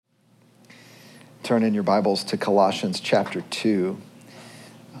Turn in your Bibles to Colossians chapter 2.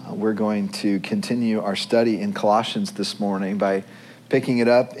 We're going to continue our study in Colossians this morning by picking it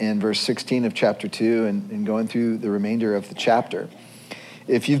up in verse 16 of chapter 2 and going through the remainder of the chapter.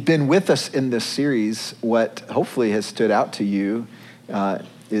 If you've been with us in this series, what hopefully has stood out to you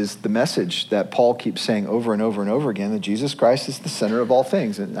is the message that Paul keeps saying over and over and over again, that Jesus Christ is the center of all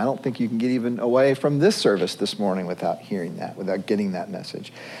things. And I don't think you can get even away from this service this morning without hearing that, without getting that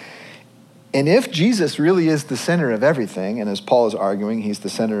message. And if Jesus really is the center of everything, and as Paul is arguing, he's the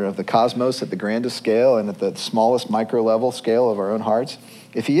center of the cosmos at the grandest scale and at the smallest micro level scale of our own hearts,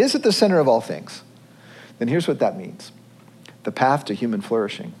 if he is at the center of all things, then here's what that means. The path to human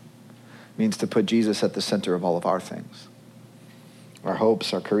flourishing means to put Jesus at the center of all of our things. Our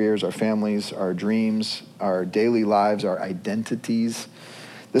hopes, our careers, our families, our dreams, our daily lives, our identities.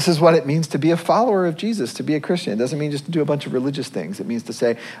 This is what it means to be a follower of Jesus, to be a Christian. It doesn't mean just to do a bunch of religious things. It means to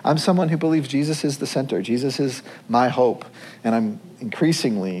say, I'm someone who believes Jesus is the center. Jesus is my hope, and I'm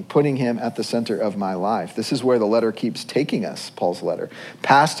increasingly putting him at the center of my life. This is where the letter keeps taking us, Paul's letter,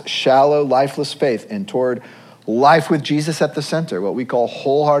 past shallow, lifeless faith and toward life with Jesus at the center, what we call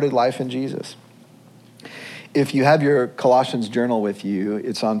wholehearted life in Jesus. If you have your Colossians journal with you,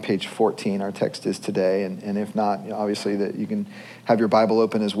 it's on page 14. Our text is today. And if not, obviously that you can have your Bible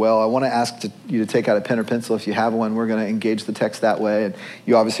open as well. I want to ask you to take out a pen or pencil if you have one. We're going to engage the text that way. And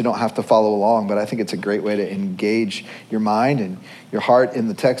you obviously don't have to follow along, but I think it's a great way to engage your mind and your heart in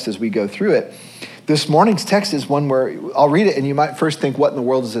the text as we go through it. This morning's text is one where I'll read it and you might first think, what in the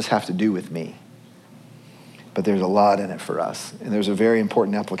world does this have to do with me? But there's a lot in it for us. And there's a very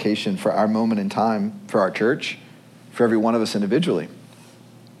important application for our moment in time, for our church, for every one of us individually.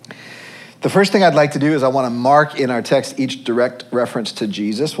 The first thing I'd like to do is I want to mark in our text each direct reference to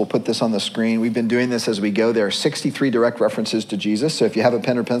Jesus. We'll put this on the screen. We've been doing this as we go. There are 63 direct references to Jesus. So if you have a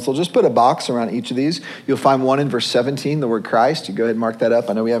pen or pencil, just put a box around each of these. You'll find one in verse 17, the word Christ. You go ahead and mark that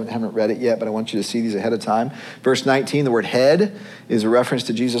up. I know we haven't read it yet, but I want you to see these ahead of time. Verse 19, the word head is a reference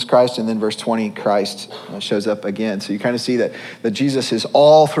to Jesus Christ. And then verse 20, Christ shows up again. So you kind of see that Jesus is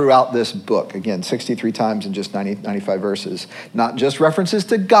all throughout this book. Again, 63 times in just 95 verses. Not just references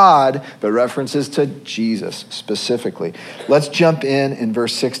to God, but references to Jesus specifically. Let's jump in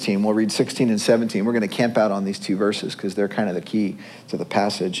verse 16. We'll read 16 and 17. We're going to camp out on these two verses because they're kind of the key to the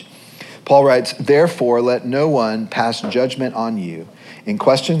passage. Paul writes, "Therefore, let no one pass judgment on you in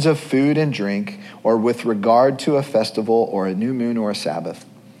questions of food and drink, or with regard to a festival or a new moon or a Sabbath.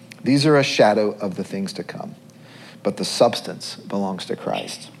 These are a shadow of the things to come, but the substance belongs to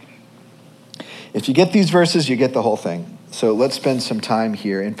Christ." If you get these verses, you get the whole thing. So let's spend some time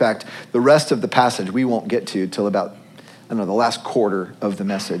here. In fact, the rest of the passage we won't get to till about, the last quarter of the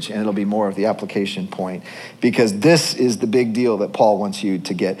message, and it'll be more of the application point, because this is the big deal that Paul wants you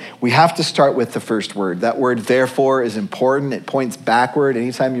to get. We have to start with the first word. That word, therefore, is important. It points backward.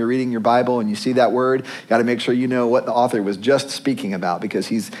 Anytime you're reading your Bible and you see that word, you got to make sure you know what the author was just speaking about, because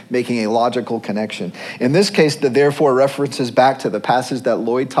he's making a logical connection. In this case, the therefore references back to the passage that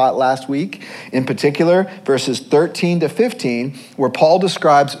Lloyd taught last week, in particular, verses 13 to 15, where Paul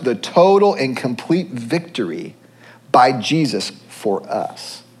describes the total and complete victory by Jesus for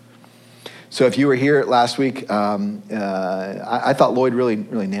us. So if you were here last week, I thought Lloyd really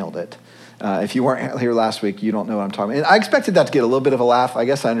nailed it. If you weren't here last week, you don't know what I'm talking about. And I expected that to get a little bit of a laugh. I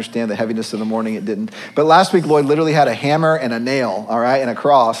guess I understand the heaviness of the morning. It didn't. But last week, Lloyd literally had a hammer and a nail, all right, and a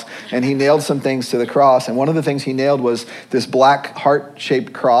cross. And he nailed some things to the cross. And one of the things he nailed was this black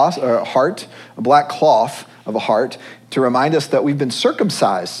heart-shaped cross, or a black cloth of a heart, to remind us that we've been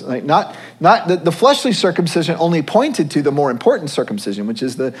circumcised. Like not the fleshly circumcision only pointed to the more important circumcision, which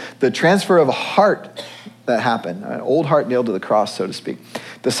is the transfer of a heart that happened, an old heart nailed to the cross, so to speak.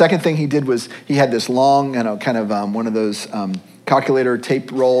 The second thing he did was he had this long, one of those calculator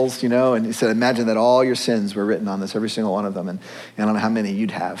tape rolls, and he said, imagine that all your sins were written on this, every single one of them, and I don't know how many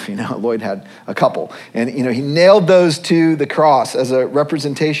you'd have. Lloyd had a couple. And, he nailed those to the cross as a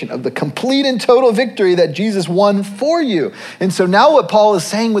representation of the complete and total victory that Jesus won for you. And so now what Paul is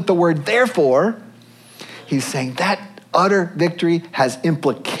saying with the word therefore, he's saying that utter victory has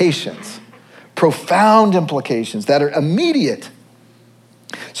implications, profound implications that are immediate.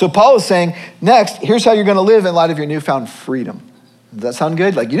 So Paul is saying, next, here's how you're going to live in light of your newfound freedom. Does that sound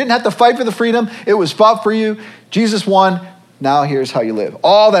good? Like, you didn't have to fight for the freedom. It was fought for you. Jesus won. Now here's how you live.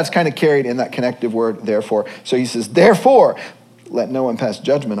 All that's kind of carried in that connective word, therefore. So he says, therefore, let no one pass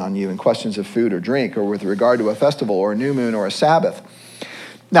judgment on you in questions of food or drink, or with regard to a festival or a new moon or a Sabbath.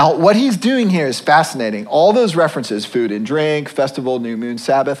 Now, what he's doing here is fascinating. All those references, food and drink, festival, new moon,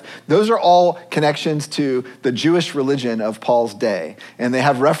 Sabbath, those are all connections to the Jewish religion of Paul's day. And they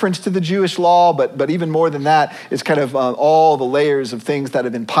have reference to the Jewish law, but even more than that, it's kind of all the layers of things that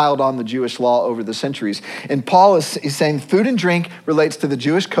have been piled on the Jewish law over the centuries. And Paul is saying food and drink relates to the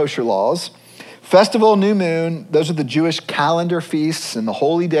Jewish kosher laws. Festival, new moon, those are the Jewish calendar feasts and the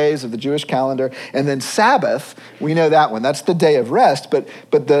holy days of the Jewish calendar. And then Sabbath, we know that one. That's the day of rest. But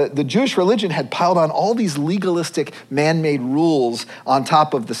the Jewish religion had piled on all these legalistic man-made rules on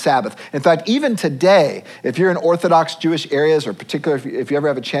top of the Sabbath. In fact, even today, if you're in Orthodox Jewish areas, or particularly if you ever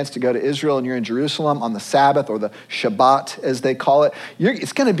have a chance to go to Israel and you're in Jerusalem on the Sabbath or the Shabbat, as they call it,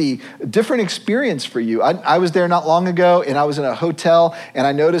 it's going to be a different experience for you. I was there not long ago, and I was in a hotel, and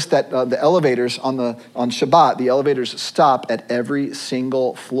I noticed that the elevators on Shabbat, the elevators stop at every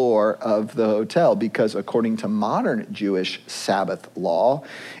single floor of the hotel because according to modern Jewish Sabbath law,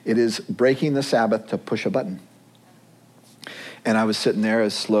 it is breaking the Sabbath to push a button. And I was sitting there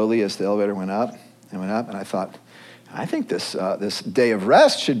as slowly as the elevator went up, and I thought, I think this day of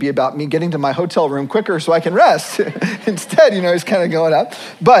rest should be about me getting to my hotel room quicker so I can rest. Instead, he's kind of going up.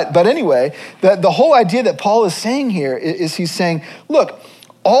 But anyway, the whole idea that Paul is saying here is he's saying, look,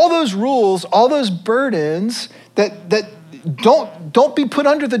 all those rules, all those burdens that don't be put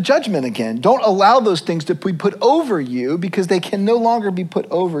under the judgment again. Don't allow those things to be put over you because they can no longer be put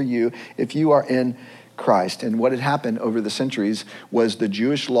over you if you are in Christ. And what had happened over the centuries was the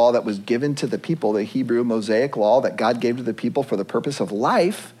Jewish law that was given to the people, the Hebrew Mosaic law that God gave to the people for the purpose of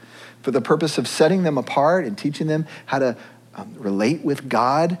life, for the purpose of setting them apart and teaching them how to relate with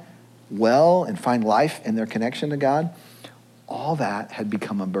God well and find life in their connection to God. All that had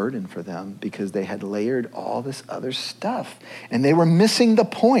become a burden for them because they had layered all this other stuff and they were missing the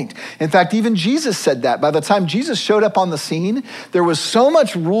point. In fact, even Jesus said that. By the time Jesus showed up on the scene, there was so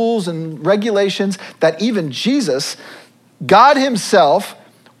much rules and regulations that even Jesus, God himself,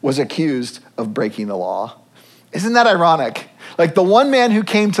 was accused of breaking the law. Isn't that ironic? Like the one man who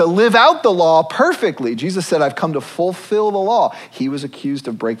came to live out the law perfectly, Jesus said, I've come to fulfill the law. He was accused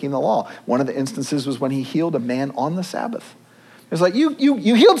of breaking the law. One of the instances was when he healed a man on the Sabbath. It's like, you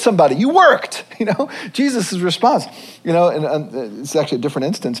healed somebody, you worked, Jesus' response, and it's actually a different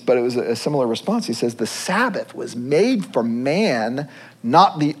instance, but it was a similar response. He says, the Sabbath was made for man,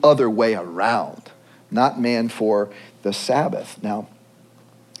 not the other way around, not man for the Sabbath. Now,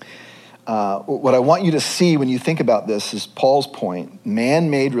 what I want you to see when you think about this is Paul's point.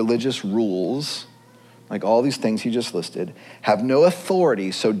 Man-made religious rules, like all these things he just listed, have no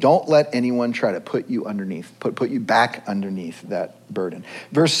authority, so don't let anyone try to put you underneath, put you back underneath that burden.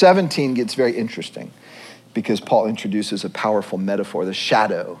 Verse 17 gets very interesting because Paul introduces a powerful metaphor, the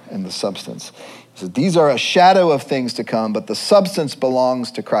shadow and the substance. He says, these are a shadow of things to come, but the substance belongs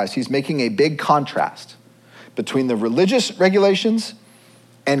to Christ. He's making a big contrast between the religious regulations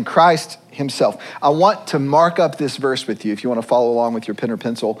and Christ himself. I want to mark up this verse with you. If you want to follow along with your pen or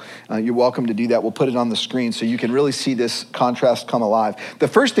pencil, you're welcome to do that. We'll put it on the screen so you can really see this contrast come alive. The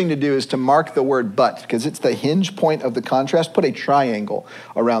first thing to do is to mark the word but, because it's the hinge point of the contrast. Put a triangle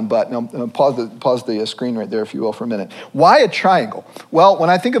around but. Now, pause the screen right there, if you will, for a minute. Why a triangle? Well, when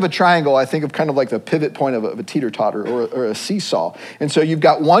I think of a triangle, I think of kind of like the pivot point of a teeter-totter or a seesaw. And so you've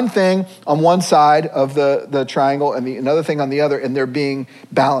got one thing on one side of the triangle and another thing on the other, and they're being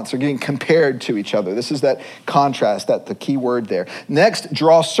balanced. They're getting compared to each other. This is that contrast, the key word there. Next,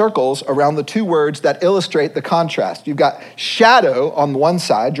 draw circles around the two words that illustrate the contrast. You've got shadow on one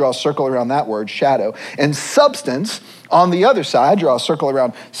side, draw a circle around that word, shadow, and substance on the other side, draw a circle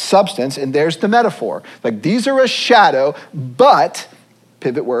around substance, and there's the metaphor. Like these are a shadow, but,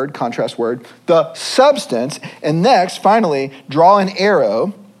 pivot word, contrast word, the substance, and next, finally, draw an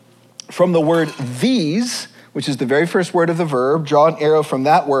arrow from the word these, which is the very first word of the verb. Draw an arrow from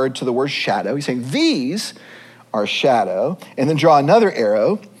that word to the word shadow. He's saying these are shadow. And then draw another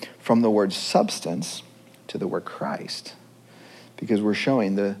arrow from the word substance to the word Christ, because we're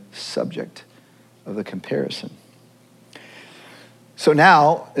showing the subject of the comparison. So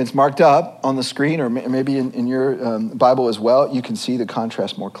now it's marked up on the screen, or maybe in your Bible as well. You can see the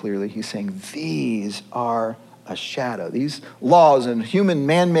contrast more clearly. He's saying these are a shadow. These laws and human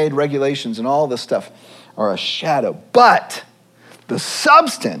man-made regulations and all this stuff are a shadow, but the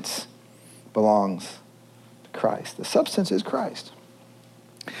substance belongs to Christ. The substance is Christ.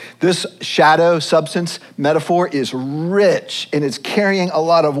 This shadow substance metaphor is rich and it's carrying a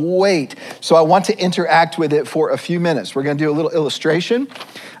lot of weight. So I want to interact with it for a few minutes. We're going to do a little illustration.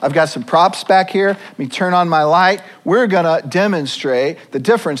 I've got some props back here. Let me turn on my light. We're going to demonstrate the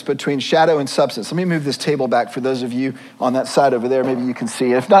difference between shadow and substance. Let me move this table back for those of you on that side over there. Maybe you can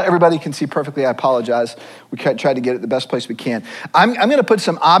see. If not everybody can see perfectly, I apologize. We try to get it the best place we can. I'm going to put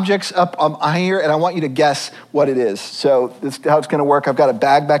some objects up on here, and I want you to guess what it is. So this is how it's going to work. I've got a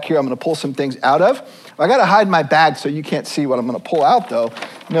bag back here I'm going to pull some things out of. I got to hide my bag so you can't see what I'm going to pull out, though.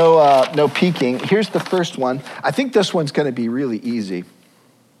 No peeking. Here's the first one. I think this one's going to be really easy.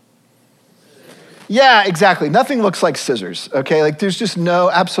 Yeah, exactly. Nothing looks like scissors, okay? Like there's just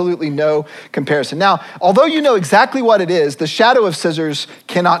absolutely no comparison. Now, although you know exactly what it is, the shadow of scissors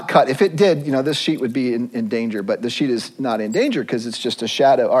cannot cut. If it did, this sheet would be in danger, but the sheet is not in danger because it's just a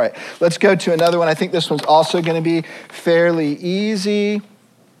shadow. All right, let's go to another one. I think this one's also going to be fairly easy.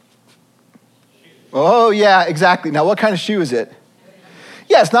 Oh, yeah, exactly. Now, what kind of shoe is it?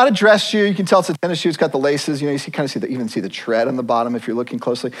 Yeah, it's not a dress shoe. You can tell it's a tennis shoe. It's got the laces. You kind of see the tread on the bottom if you're looking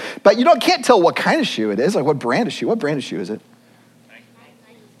closely. But you can't tell what kind of shoe it is. Like what brand of shoe? What brand of shoe is it?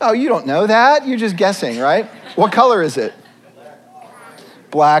 Oh, you don't know that? You're just guessing, right? What color is it?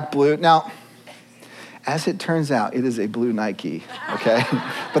 Black, blue. Now, as it turns out, it is a blue Nike, okay?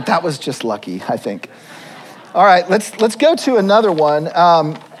 But that was just lucky, I think. All right, let's go to another one.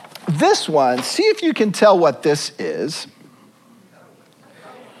 This one, see if you can tell what this is.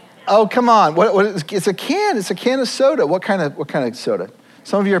 Oh, come on. It's a can. It's a can of soda. What kind of soda?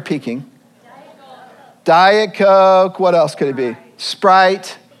 Some of you are peeking. Diet Coke. What else could it be?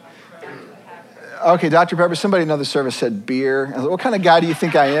 Sprite. Okay, Dr. Pepper. Somebody in another service said beer. I was like, what kind of guy do you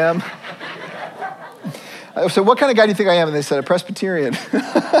think I am? So what kind of guy do you think I am? And they said, a Presbyterian.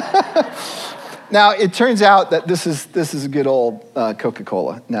 Now, it turns out that this is a good old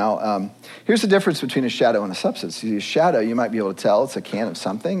Coca-Cola. Now, here's the difference between a shadow and a substance. You see, a shadow, you might be able to tell it's a can of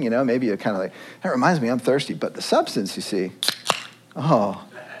something, maybe you're kind of like, that reminds me, I'm thirsty. But the substance, you see,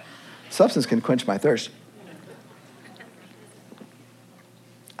 substance can quench my thirst.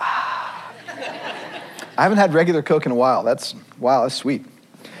 I haven't had regular Coke in a while. That's sweet.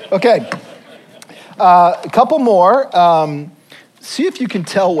 Okay, a couple more. See if you can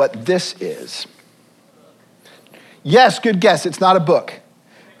tell what this is. Yes, good guess. It's not a book.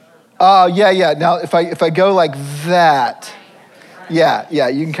 Yeah. Now, if I go like that, yeah,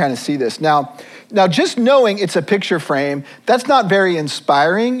 you can kind of see this. Now, just knowing it's a picture frame, that's not very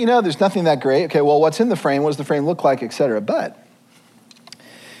inspiring. There's nothing that great. Okay, well, what's in the frame? What does the frame look like, et cetera? But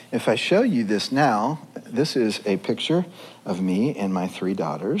if I show you this now, this is a picture of me and my 3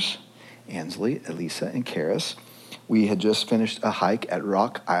 daughters, Ansley, Elisa, and Karis. We had just finished a hike at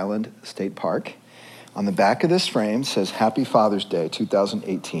Rock Island State Park. On the back of this frame says, Happy Father's Day,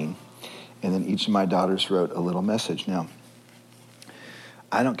 2018. And then each of my daughters wrote a little message. Now,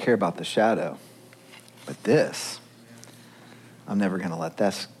 I don't care about the shadow, but this, I'm never going to let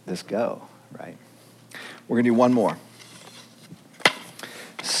this go, right? We're going to do one more.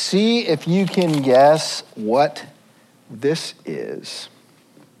 See if you can guess what this is.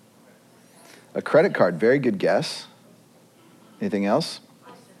 A credit card, very good guess. Anything else?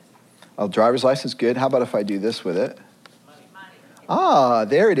 A driver's license, good. How about if I do this with it? Ah,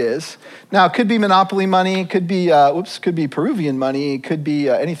 there it is. Now, it could be Monopoly money, could be Peruvian money, could be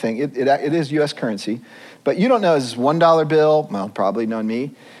anything. It is U.S. currency. But you don't know, is this $1 bill? Well, probably knowing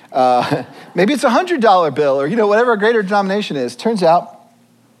me. Maybe it's a $100 bill or, whatever a greater denomination is. Turns out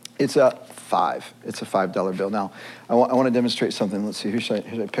it's a $5. It's a $5 bill. Now, I want to demonstrate something. Let's see, who should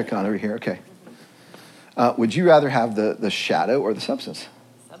I pick on over here? Okay. Would you rather have the shadow or the substance?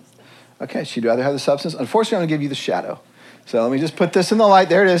 Substance. Okay, she'd rather have the substance. Unfortunately, I'm going to give you the shadow. So let me just put this in the light.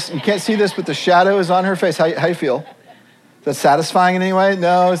 There it is. You can't see this, but the shadow is on her face. How you feel? Is that satisfying in any way?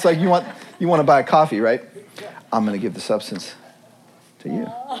 No, it's like you want to buy a coffee, right? I'm going to give the substance to you.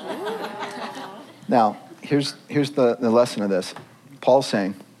 Now, here's the lesson of this. Paul's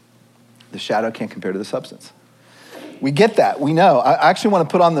saying the shadow can't compare to the substance. We get that. We know. I actually want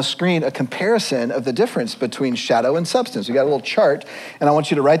to put on the screen a comparison of the difference between shadow and substance. We got a little chart, and I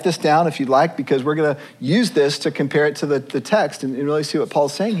want you to write this down if you'd like, because we're going to use this to compare it to the text and really see what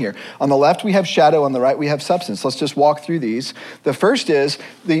Paul's saying here. On the left, we have shadow. On the right, we have substance. Let's just walk through these. The first is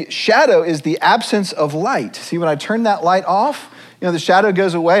the shadow is the absence of light. See, when I turn that light off, the shadow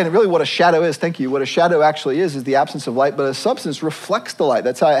goes away, and really what a shadow is, thank you, what a shadow actually is the absence of light, but a substance reflects the light.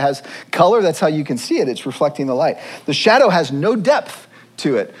 That's how it has color. That's how you can see it. It's reflecting the light. The shadow has no depth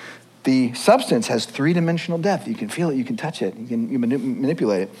to it. The substance has three-dimensional depth. You can feel it, you can touch it, you can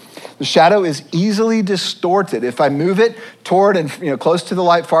manipulate it. The shadow is easily distorted. If I move it toward and close to the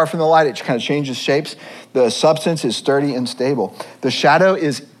light, far from the light, it kind of changes shapes. The substance is sturdy and stable. The shadow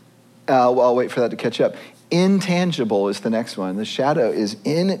is, I'll wait for that to catch up. Intangible is the next one. The shadow is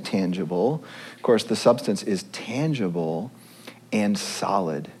intangible. Of course, the substance is tangible and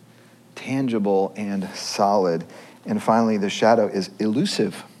solid. Tangible and solid. And finally, the shadow is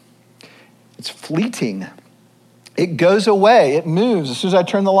elusive. It's fleeting. It goes away. It moves. As soon as I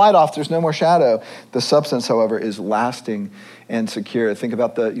turn the light off, there's no more shadow. The substance, however, is lasting and secure. Think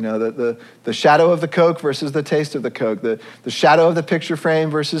about the shadow of the Coke versus the taste of the Coke. The shadow of the picture frame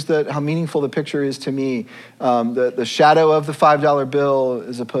versus how meaningful the picture is to me. The shadow of the $5 bill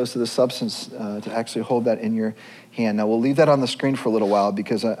as opposed to the substance to actually hold that in your hand. Now, we'll leave that on the screen for a little while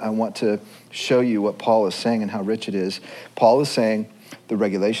because I want to show you what Paul is saying and how rich it is. Paul is saying the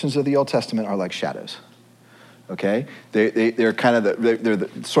regulations of the Old Testament are like shadows. Okay, they're kind of they're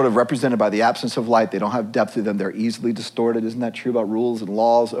sort of represented by the absence of light. They don't have depth to them. They're easily distorted. Isn't that true about rules and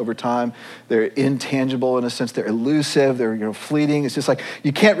laws over time? They're intangible in a sense. They're elusive. They're fleeting. It's just like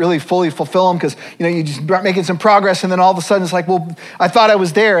you can't really fully fulfill them because you just start making some progress, and then all of a sudden it's like, well, I thought I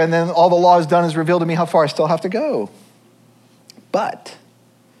was there, and then all the law has done is revealed to me how far I still have to go. But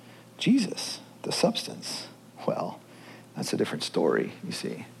Jesus, the substance, well, that's a different story. You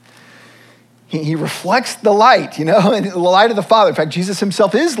see. He reflects the light, and the light of the Father. In fact, Jesus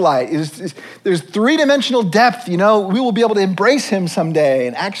himself is light. There's three-dimensional depth, We will be able to embrace him someday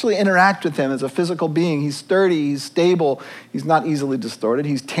and actually interact with him as a physical being. He's sturdy, he's stable, he's not easily distorted.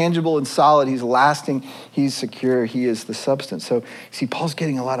 He's tangible and solid, he's lasting, he's secure, he is the substance. So, see, Paul's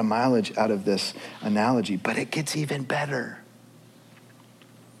getting a lot of mileage out of this analogy, but it gets even better.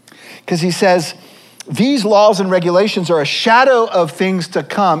 Because he says, these laws and regulations are a shadow of things to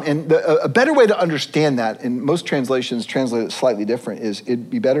come. And a better way to understand that, and most translations translate it slightly different, is it'd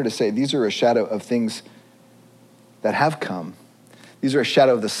be better to say these are a shadow of things that have come. These are a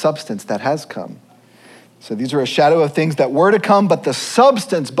shadow of the substance that has come. So these are a shadow of things that were to come, but the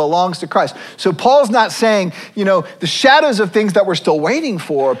substance belongs to Christ. So Paul's not saying, the shadows of things that we're still waiting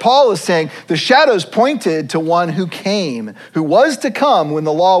for. Paul is saying the shadows pointed to one who came, who was to come when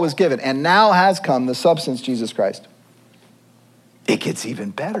the law was given, and now has come, the substance, Jesus Christ. It gets even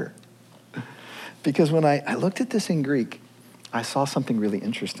better. Because when I looked at this in Greek, I saw something really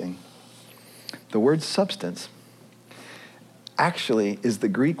interesting. The word substance actually is the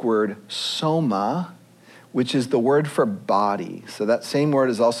Greek word soma, which is the word for body. So that same word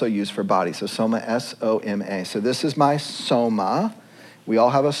is also used for body. So soma, S-O-M-A. So this is my soma. We all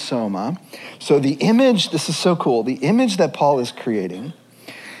have a soma. So the image, this is so cool. The image that Paul is creating,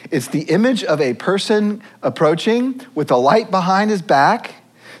 it's the image of a person approaching with a light behind his back.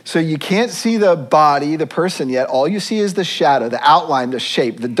 So you can't see the body, the person yet. All you see is the shadow, the outline, the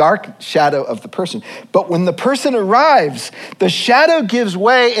shape, the dark shadow of the person. But when the person arrives, the shadow gives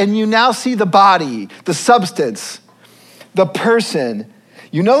way and you now see the body, the substance, the person.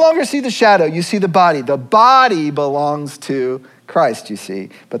 You no longer see the shadow, you see the body. The body belongs to Christ, you see.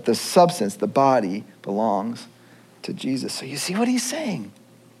 But the substance, the body, belongs to Jesus. So you see what he's saying?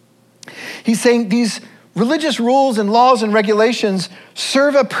 He's saying these religious rules and laws and regulations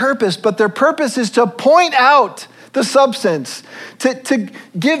serve a purpose, but their purpose is to point out the substance, to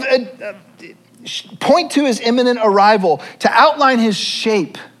give point to his imminent arrival, to outline his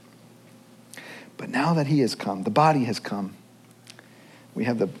shape. But now that he has come, the body has come, we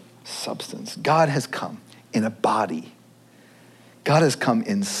have the substance. God has come in a body. God has come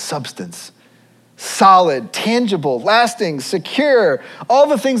in substance. Solid, tangible, lasting, secure, all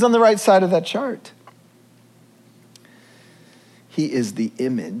the things on the right side of that chart. He is the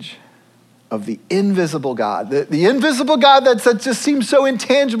image of the invisible God. The invisible God that just seems so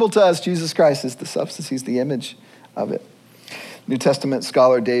intangible to us. Jesus Christ is the substance. He's the image of it. New Testament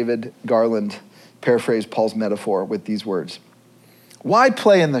scholar David Garland paraphrased Paul's metaphor with these words. Why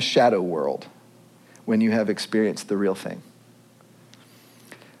play in the shadow world when you have experienced the real thing?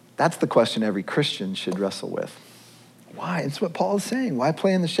 That's the question every Christian should wrestle with. Why? It's what Paul is saying. Why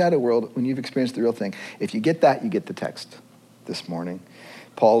play in the shadow world when you've experienced the real thing? If you get that, you get the text this morning.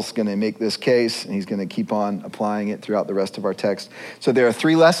 Paul's going to make this case, and he's going to keep on applying it throughout the rest of our text. So there are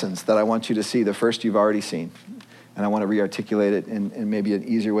three lessons that I want you to see. The first you've already seen, and I want to re-articulate it in maybe an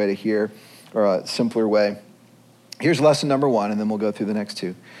easier way to hear, or a simpler way. Here's lesson number one, and then we'll go through the next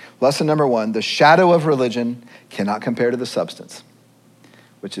two. Lesson number one, the shadow of religion cannot compare to the substance,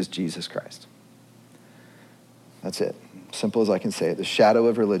 which is Jesus Christ. That's it. Simple as I can say it. The shadow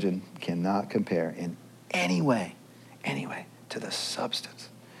of religion cannot compare in any way, to the substance,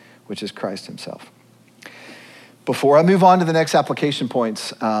 which is Christ himself. Before I move on to the next application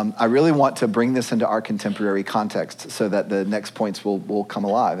points, I really want to bring this into our contemporary context so that the next points will come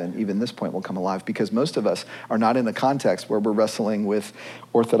alive, and even this point will come alive, because most of us are not in the context where we're wrestling with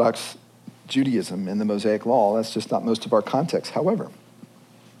Orthodox Judaism and the Mosaic Law. That's just not most of our context. However,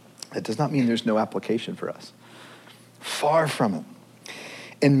 that does not mean there's no application for us. Far from it.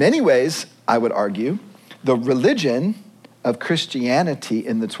 In many ways, I would argue, the religion of Christianity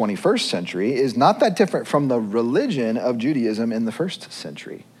in the 21st century is not that different from the religion of Judaism in the first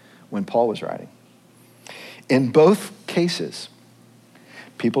century when Paul was writing. In both cases,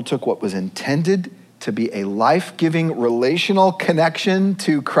 people took what was intended to be a life-giving relational connection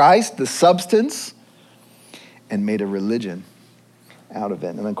to Christ, the substance, and made a religion out of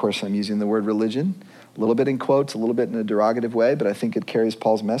it. And of course, I'm using the word religion a little bit in quotes, a little bit in a derogative way, but I think it carries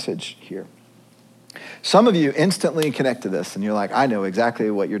Paul's message here. Some of you instantly connect to this, and you're like, I know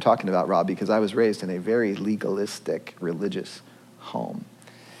exactly what you're talking about, Rob, because I was raised in a very legalistic, religious home.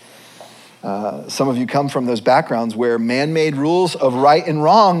 Some of you come from those backgrounds where man-made rules of right and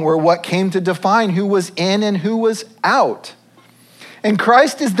wrong were what came to define who was in and who was out. And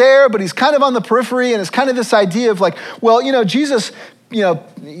Christ is there, but he's kind of on the periphery, and it's kind of this idea of like, well, Jesus,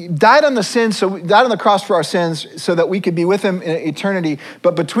 died on the cross for our sins so that we could be with him in eternity.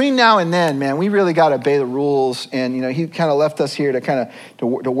 But between now and then, man, we really got to obey the rules. And, he kind of left us here to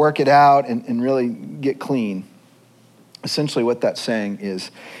work it out and really get clean. Essentially what that's saying is,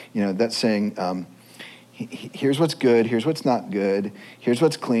 that's saying, here's what's good, here's what's not good, here's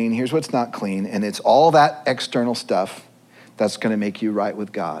what's clean, here's what's not clean. And it's all that external stuff that's going to make you right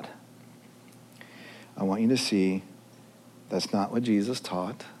with God. I want you to see that's not what Jesus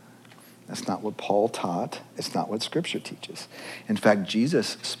taught. That's not what Paul taught. It's not what Scripture teaches. In fact,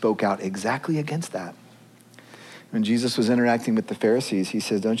 Jesus spoke out exactly against that. When Jesus was interacting with the Pharisees, he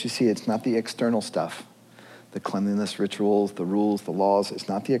says, don't you see, it's not the external stuff, the cleanliness rituals, the rules, the laws. It's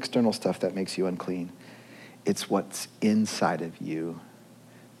not the external stuff that makes you unclean. It's what's inside of you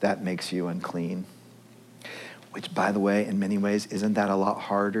that makes you unclean. Which, by the way, in many ways, isn't that a lot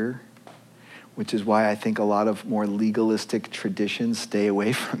harder? Which is why I think a lot of more legalistic traditions stay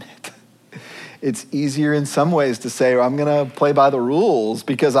away from it. It's easier in some ways to say, well, I'm going to play by the rules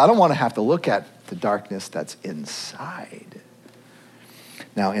because I don't want to have to look at the darkness that's inside.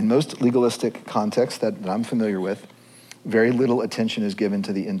 Now, in most legalistic contexts that I'm familiar with, very little attention is given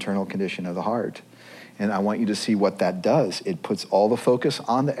to the internal condition of the heart. And I want you to see what that does. It puts all the focus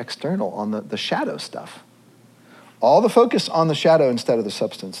on the external, on the shadow stuff. All the focus on the shadow instead of the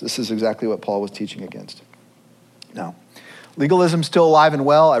substance. This is exactly what Paul was teaching against. Now, legalism's still alive and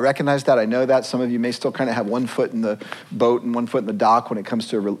well. I recognize that. I know that. Some of you may still kind of have one foot in the boat and one foot in the dock when it comes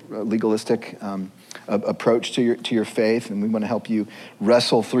to a legalistic approach to your faith, and we want to help you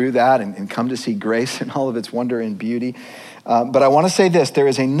wrestle through that and come to see grace in all of its wonder and beauty. But I want to say this. There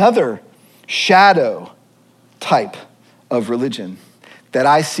is another shadow type of religion that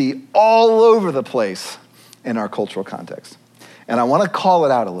I see all over the place in our cultural context. And I want to call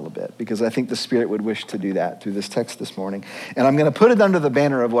it out a little bit because I think the Spirit would wish to do that through this text this morning. And I'm going to put it under the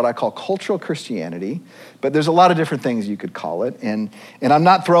banner of what I call cultural Christianity, but there's a lot of different things you could call it. And I'm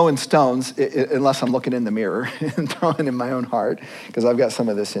not throwing stones unless I'm looking in the mirror and throwing in my own heart because I've got some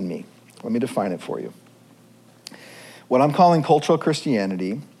of this in me. Let me define it for you. What I'm calling cultural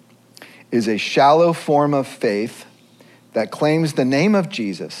Christianity is a shallow form of faith that claims the name of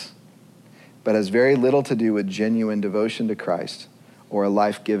Jesus but has very little to do with genuine devotion to Christ or a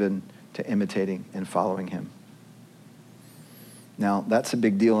life given to imitating and following him. Now, that's a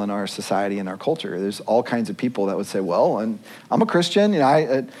big deal in our society and our culture. There's all kinds of people that would say, well, I'm a Christian,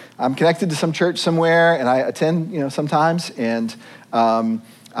 I'm connected to some church somewhere, and I attend, sometimes, and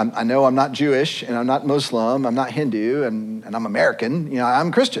I know I'm not Jewish, and I'm not Muslim, I'm not Hindu, and I'm American,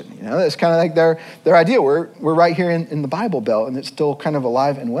 I'm Christian. It's kind of like their idea. We're right here in the Bible Belt, and it's still kind of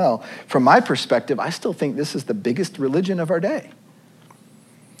alive and well. From my perspective, I still think this is the biggest religion of our day.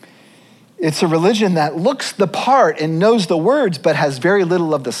 It's a religion that looks the part and knows the words, but has very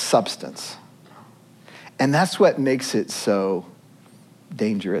little of the substance. And that's what makes it so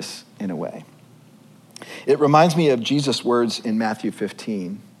dangerous in a way. It reminds me of Jesus' words in Matthew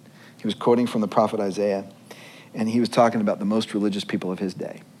 15. He was quoting from the prophet Isaiah, and he was talking about the most religious people of his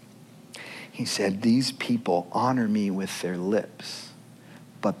day. He said, these people honor me with their lips,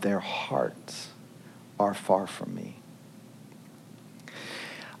 but their hearts are far from me.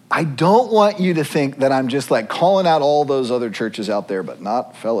 I don't want you to think that I'm just like calling out all those other churches out there, but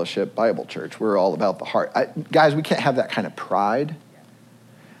not Fellowship Bible Church. We're all about the heart. Guys, we can't have that kind of pride.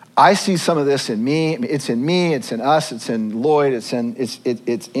 I see some of this in me. It's in me, it's in us, it's in Lloyd, it's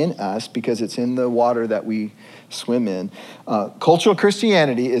in us because it's in the water that we swim in. Cultural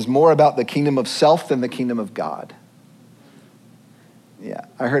Christianity is more about the kingdom of self than the kingdom of God. Yeah,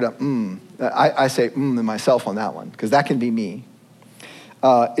 I heard I say to myself on that one because that can be me.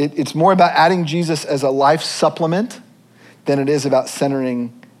 It's more about adding Jesus as a life supplement than it is about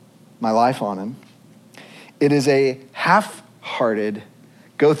centering my life on him. It is a half-hearted,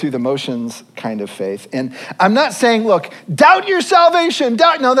 go through the motions kind of faith. And I'm not saying, look, doubt your salvation.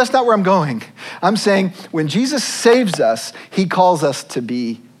 No, that's not where I'm going. I'm saying when Jesus saves us, he calls us to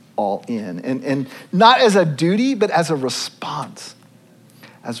be all in. And not as a duty, but as a response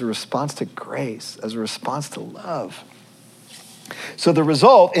to grace, as a response to love. So the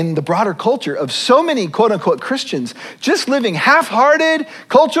result in the broader culture of so many quote unquote Christians just living half-hearted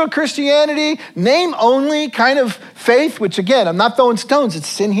cultural Christianity, name only kind of faith, which again, I'm not throwing stones.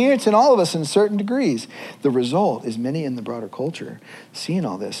 It's in here, it's in all of us in certain degrees. The result is many in the broader culture seeing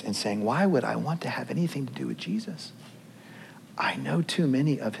all this and saying, why would I want to have anything to do with Jesus? I know too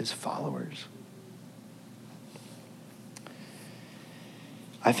many of his followers.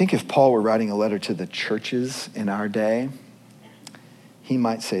 I think if Paul were writing a letter to the churches in our day, he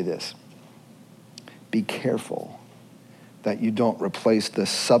might say this: be careful that you don't replace the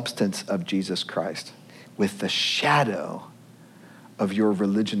substance of Jesus Christ with the shadow of your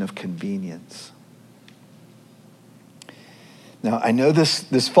religion of convenience. Now, I know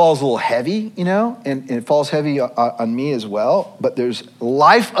this falls a little heavy, and it falls heavy on me as well, but there's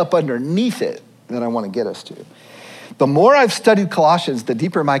life up underneath it that I want to get us to. The more I've studied Colossians, the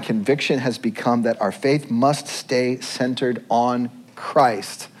deeper my conviction has become that our faith must stay centered on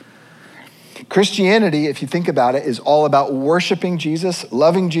Christ. Christianity, if you think about it, is all about worshiping Jesus,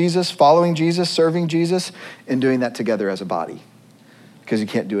 loving Jesus, following Jesus, serving Jesus, and doing that together as a body. Because you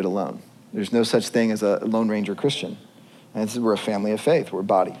can't do it alone. There's no such thing as a Lone Ranger Christian. And we're a family of faith, we're a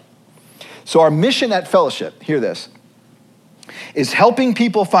body. So our mission at Fellowship, hear this, is helping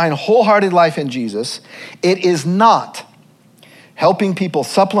people find wholehearted life in Jesus. It is not helping people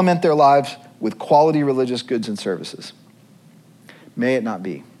supplement their lives with quality religious goods and services. May it not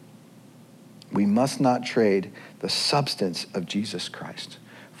be. We must not trade the substance of Jesus Christ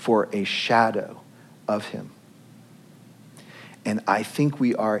for a shadow of him. And I think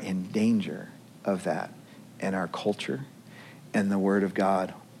we are in danger of that in our culture. And the Word of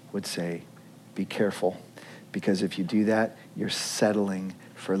God would say, be careful. Because if you do that, you're settling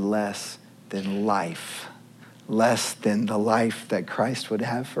for less than life. Less than the life that Christ would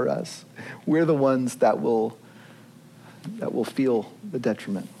have for us. We're the ones that will feel the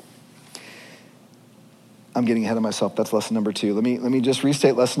detriment. I'm getting ahead of myself. That's lesson number 2. Let me just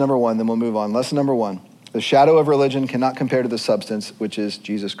restate lesson number 1, then we'll move on. Lesson number 1, the shadow of religion cannot compare to the substance, which is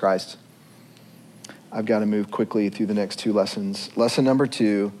Jesus Christ. I've got to move quickly through the next 2 lessons. Lesson number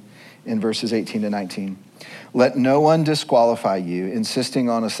 2 in verses 18 to 19. Let no one disqualify you, insisting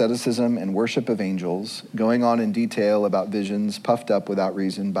on asceticism and worship of angels, going on in detail about visions, puffed up without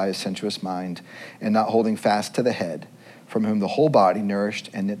reason by a sensuous mind, and not holding fast to the head, from whom the whole body, nourished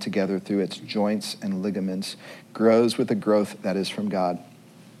and knit together through its joints and ligaments, grows with the growth that is from God.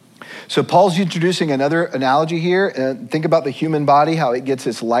 So Paul's introducing another analogy here. Think about the human body, how it gets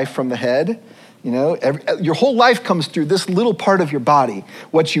its life from the head. Your whole life comes through this little part of your body.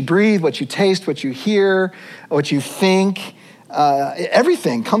 What you breathe, what you taste, what you hear, what you think,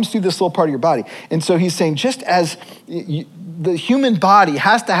 everything comes through this little part of your body. And so he's saying, just as the human body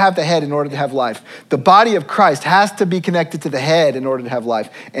has to have the head in order to have life, the body of Christ has to be connected to the head in order to have life.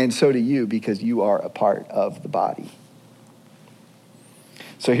 And so do you, because you are a part of the body.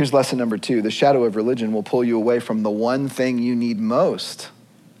 So here's lesson number 2. The shadow of religion will pull you away from the one thing you need most.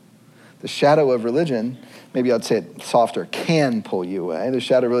 The shadow of religion, maybe I'd say it softer, can pull you away. The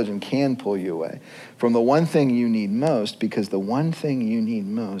shadow of religion can pull you away from the one thing you need most, because the one thing you need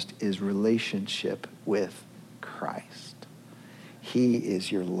most is relationship with Christ. He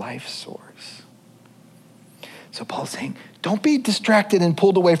is your life source. So Paul's saying, don't be distracted and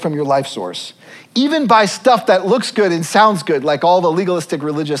pulled away from your life source, even by stuff that looks good and sounds good, like all the legalistic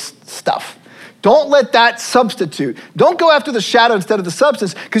religious stuff. Don't let that substitute. Don't go after the shadow instead of the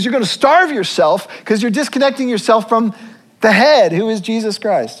substance, because you're going to starve yourself because you're disconnecting yourself from the head, who is Jesus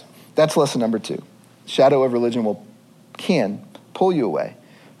Christ. That's lesson number 2. Shadow of religion can pull you away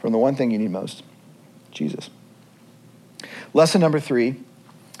from the one thing you need most, Jesus. Lesson number 3,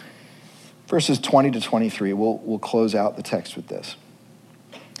 verses 20 to 23. We'll close out the text with this.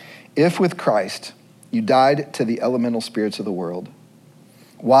 If with Christ you died to the elemental spirits of the world,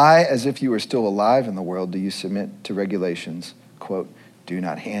 why, as if you were still alive in the world, do you submit to regulations, quote, do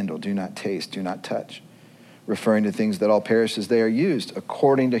not handle, do not taste, do not touch, referring to things that all perish as they are used,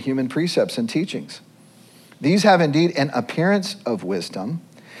 according to human precepts and teachings. These have indeed an appearance of wisdom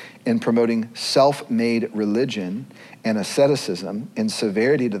in promoting self-made religion and asceticism and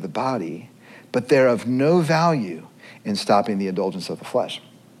severity to the body, but they're of no value in stopping the indulgence of the flesh.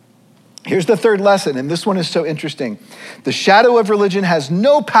 Here's the third lesson, and this one is so interesting. The shadow of religion has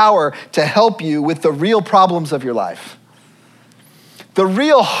no power to help you with the real problems of your life. The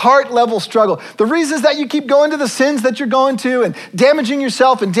real heart level struggle. The reasons that you keep going to the sins that you're going to and damaging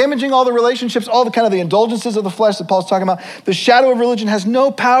yourself and damaging all the relationships, all the kind of the indulgences of the flesh that Paul's talking about. The shadow of religion has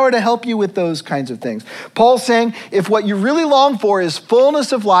no power to help you with those kinds of things. Paul's saying if what you really long for is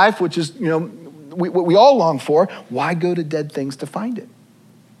fullness of life, which is, what we all long for, why go to dead things to find it?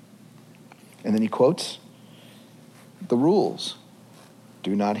 And then he quotes the rules.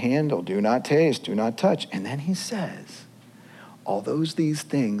 Do not handle, do not taste, do not touch. And then he says, although these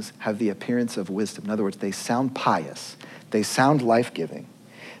things have the appearance of wisdom, in other words, they sound pious, they sound life-giving,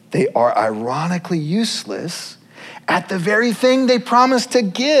 they are ironically useless at the very thing they promise to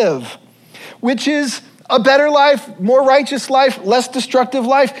give, which is a better life, more righteous life, less destructive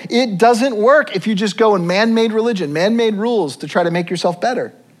life. It doesn't work if you just go in man-made religion, man-made rules to try to make yourself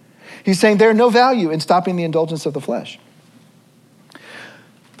better. He's saying there are no value in stopping the indulgence of the flesh.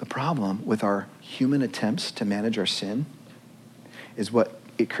 The problem with our human attempts to manage our sin is what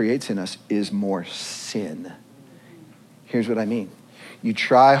it creates in us is more sin. Here's what I mean. You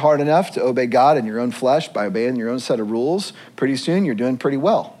try hard enough to obey God in your own flesh by obeying your own set of rules, pretty soon you're doing pretty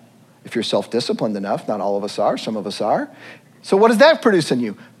well. If you're self-disciplined enough, not all of us are, some of us are. So what does that produce in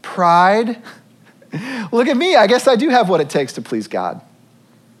you? Pride. Look at me, I guess I do have what it takes to please God.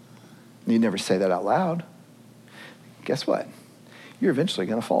 You never say that out loud. Guess what? You're eventually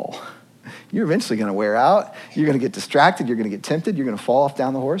going to fall. You're eventually going to wear out. You're going to get distracted. You're going to get tempted. You're going to fall off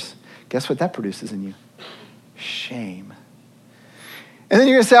down the horse. Guess what that produces in you? Shame. And then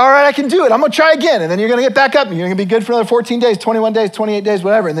you're going to say, all right, I can do it. I'm going to try again. And then you're going to get back up and you're going to be good for another 14 days, 21 days, 28 days,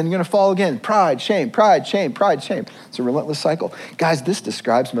 whatever. And then you're going to fall again. Pride, shame, pride, shame, pride, shame. It's a relentless cycle. Guys, this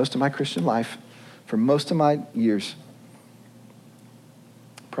describes most of my Christian life for most of my years.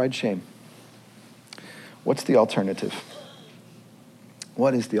 Pride, shame. What's the alternative?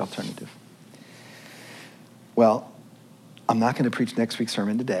 What is the alternative? Well, I'm not going to preach next week's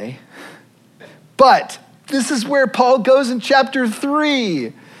sermon today, but this is where Paul goes in chapter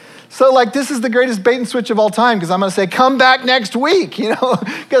 3. So this is the greatest bait and switch of all time because I'm going to say, come back next week,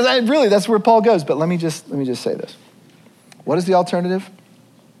 because really that's where Paul goes. But let me just say this. What is the alternative?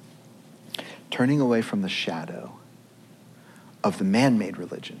 Turning away from the shadow of the man-made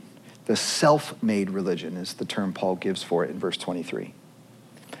religion. The self-made religion is the term Paul gives for it in verse 23.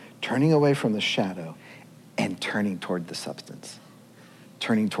 Turning away from the shadow and turning toward the substance.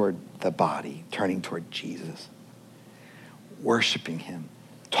 Turning toward the body, turning toward Jesus. Worshiping him,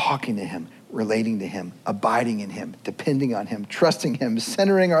 talking to him, relating to him, abiding in him, depending on him, trusting him,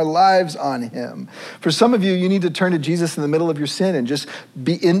 centering our lives on him. For some of you, you need to turn to Jesus in the middle of your sin and just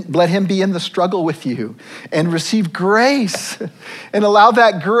let him be in the struggle with you and receive grace and allow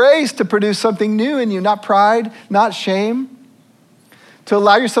that grace to produce something new in you, not pride, not shame, to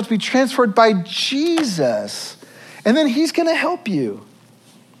allow yourself to be transformed by Jesus. And then he's going to help you.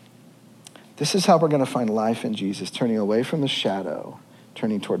 This is how we're going to find life in Jesus, turning away from the shadow,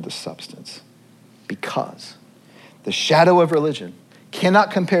 turning toward the substance. Because the shadow of religion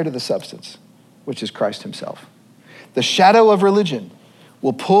cannot compare to the substance, which is Christ himself. The shadow of religion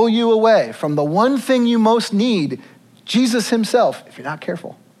will pull you away from the one thing you most need, Jesus himself, if you're not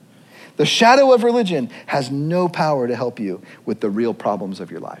careful. The shadow of religion has no power to help you with the real problems of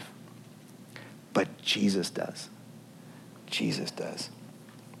your life. But Jesus does. Jesus does.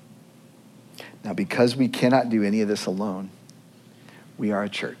 Now, because we cannot do any of this alone, we are a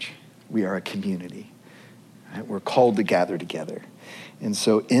church. We are a community. Right? We're called to gather together. And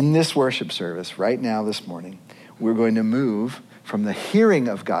so in this worship service right now this morning, we're going to move from the hearing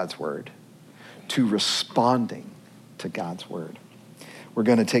of God's word to responding to God's word. We're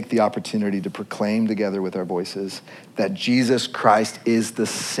going to take the opportunity to proclaim together with our voices that Jesus Christ is the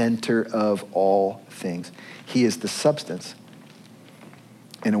center of all things. He is the substance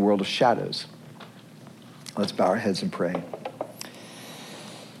in a world of shadows. Let's bow our heads and pray.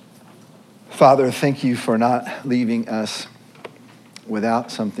 Father, thank you for not leaving us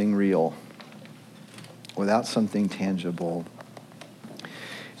without something real, without something tangible.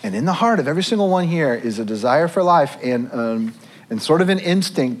 And in the heart of every single one here is a desire for life and sort of an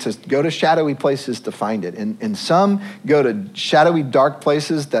instinct to go to shadowy places to find it. And some go to shadowy, dark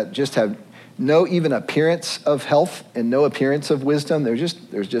places that just have no even appearance of health and no appearance of wisdom.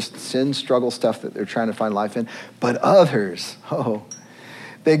 There's just sin, struggle stuff that they're trying to find life in. But others,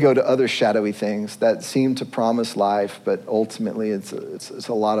 they go to other shadowy things that seem to promise life, but ultimately it's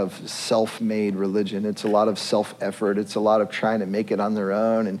a lot of self-made religion. It's a lot of self-effort. It's a lot of trying to make it on their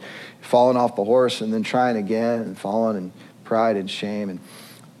own and falling off the horse and then trying again and falling in pride and shame. And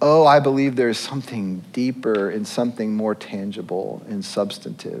I believe there's something deeper and something more tangible and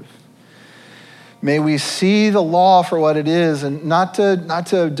substantive. May we see the law for what it is, and not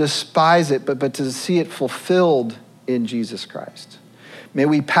to despise it, but to see it fulfilled in Jesus Christ. May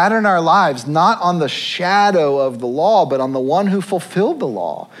we pattern our lives not on the shadow of the law, but on the one who fulfilled the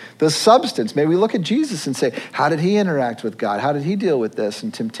law, the substance. May we look at Jesus and say, how did he interact with God? How did he deal with this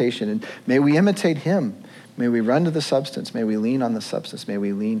and temptation? And may we imitate him. May we run to the substance. May we lean on the substance. May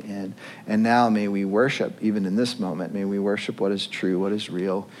we lean in. And now may we worship, even in this moment, may we worship what is true, what is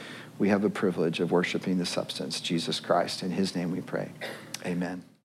real. We have a privilege of worshiping the substance, Jesus Christ. In his name we pray. Amen.